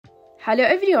Hello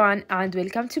everyone and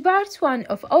welcome to part 1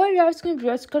 of our routing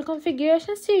protocol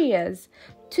configuration series.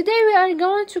 Today we are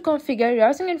going to configure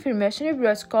routing information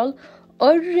protocol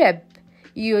or RIP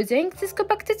using Cisco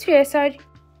Packet Tracer.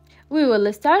 We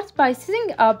will start by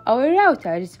setting up our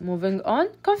routers, moving on,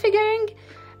 configuring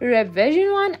RIP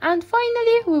version 1, and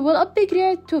finally we will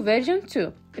upgrade to version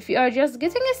 2. If you are just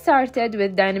getting started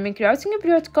with dynamic routing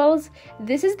protocols,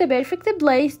 this is the perfect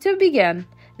place to begin.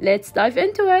 Let's dive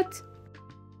into it.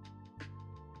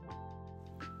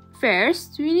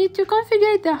 First, we need to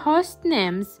configure the host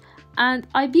names and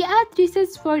IP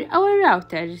addresses for our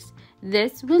routers.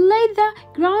 This will lay the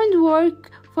groundwork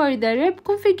for the RIP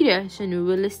configuration. We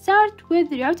will start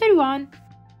with router 1.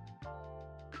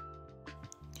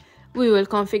 We will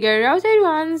configure router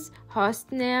 1's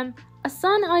host name,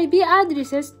 assign IP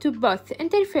addresses to both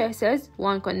interfaces,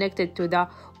 one connected to the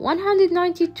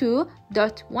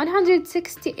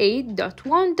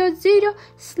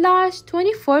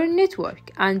 192.168.1.0/24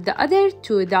 network and the other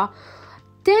to the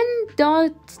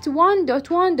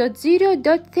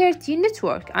 10.1.1.0.30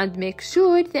 network, and make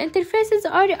sure the interfaces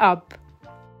are up.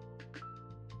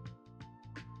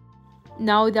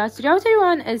 Now that router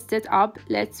 1 is set up,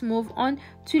 let's move on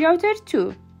to router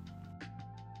 2.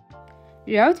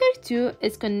 Router 2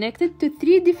 is connected to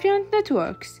 3 different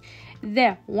networks: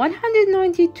 the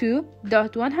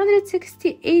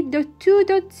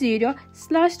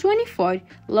 192.168.2.0/24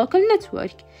 local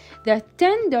network, the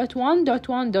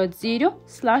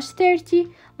 10.1.1.0/30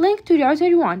 linked to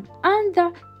router 1, and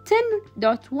the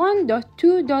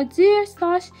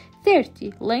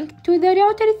 10.1.2.0/30 linked to the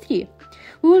router 3.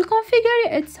 We will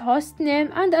configure its host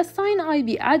name and assign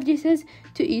IP addresses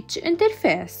to each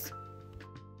interface.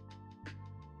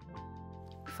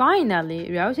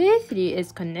 Finally, router 3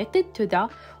 is connected to the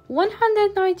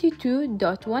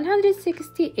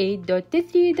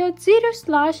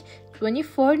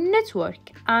 192.168.3.0/24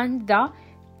 network and the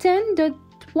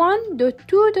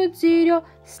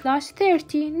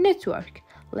 10.1.2.0/30 network.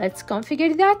 Let's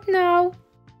configure that now.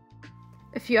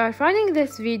 If you are finding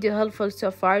this video helpful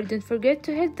so far, don't forget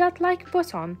to hit that like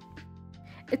button.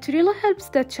 It really helps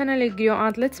the channel grow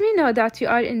and lets me know that you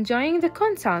are enjoying the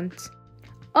content.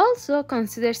 Also,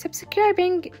 consider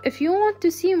subscribing if you want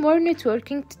to see more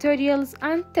networking tutorials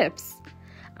and tips.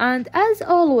 And as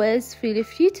always, feel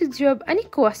free to drop any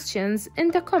questions in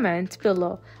the comment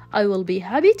below. I will be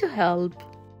happy to help.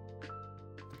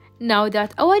 Now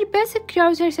that our basic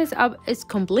router setup is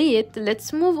complete,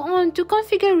 let's move on to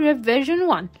configure RIP version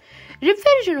 1. RIP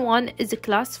version 1 is a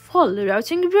class-full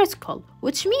routing protocol,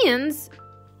 which means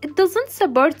it doesn't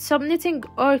support subnetting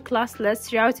or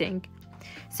classless routing.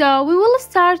 So we will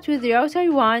start with router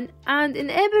 1 and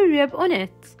enable RIP on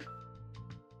it.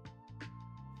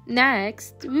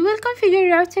 Next, we will configure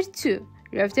router 2.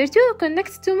 Router 2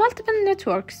 connects to multiple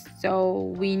networks,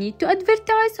 so we need to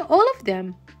advertise all of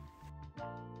them.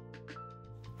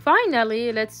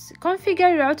 Finally, let's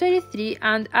configure router 3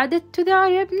 and add it to the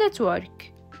RIP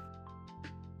network.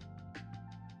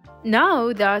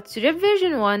 Now that RIP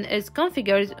version 1 is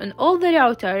configured on all the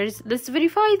routers, let's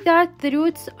verify that the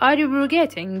routes are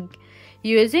propagating.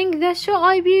 Using the show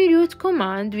IP route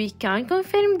command, we can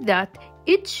confirm that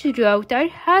each router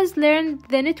has learned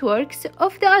the networks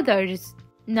of the others.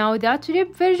 Now that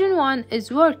RIP version 1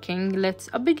 is working, let's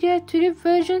upgrade to RIP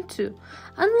version 2.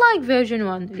 Unlike version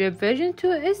 1, RIP version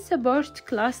 2 is support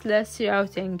classless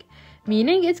routing,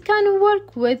 meaning it can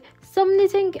work with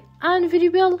subnetting and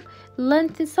variable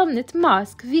length subnet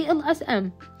mask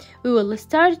 (VLSM). We will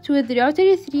start with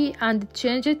router 3 and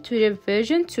change it to RIP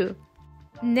version 2.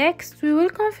 Next, we will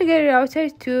configure router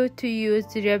 2 to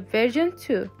use RIP version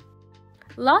 2.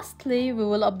 Lastly, we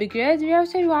will upgrade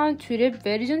router 1 to RIP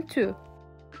version 2.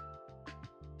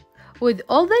 With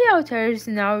all the routers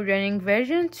now running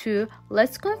version 2,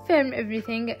 let's confirm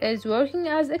everything is working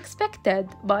as expected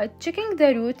by checking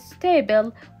the routes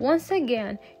table once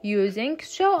again using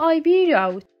show IP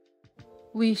route.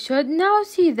 We should now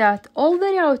see that all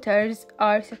the routers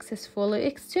are successfully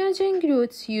exchanging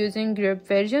routes using RIP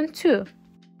version 2.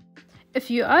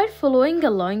 If you are following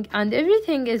along and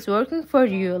everything is working for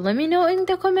you, let me know in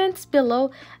the comments below.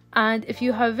 And if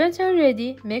you haven't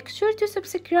already, make sure to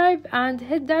subscribe and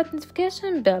hit that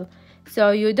notification bell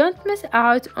so you don't miss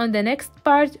out on the next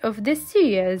part of this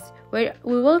series, where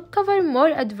we will cover more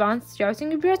advanced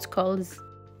routing protocols.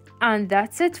 And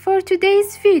that's it for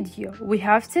today's video. We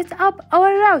have set up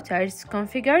our routers,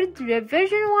 configured RIP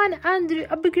version 1 and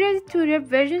upgraded to RIP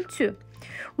version 2.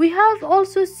 We have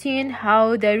also seen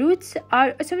how the routes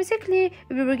are automatically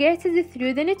propagated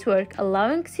through the network,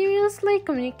 allowing seamless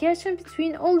communication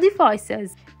between all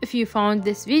devices. If you found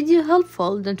this video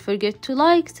helpful, don't forget to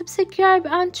like, subscribe,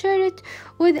 and share it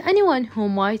with anyone who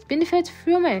might benefit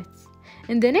from it.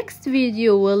 In the next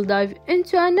video, we'll dive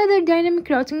into another dynamic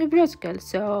routing protocol,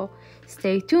 so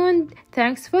stay tuned.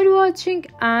 Thanks for watching,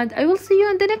 and I will see you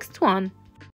in the next one.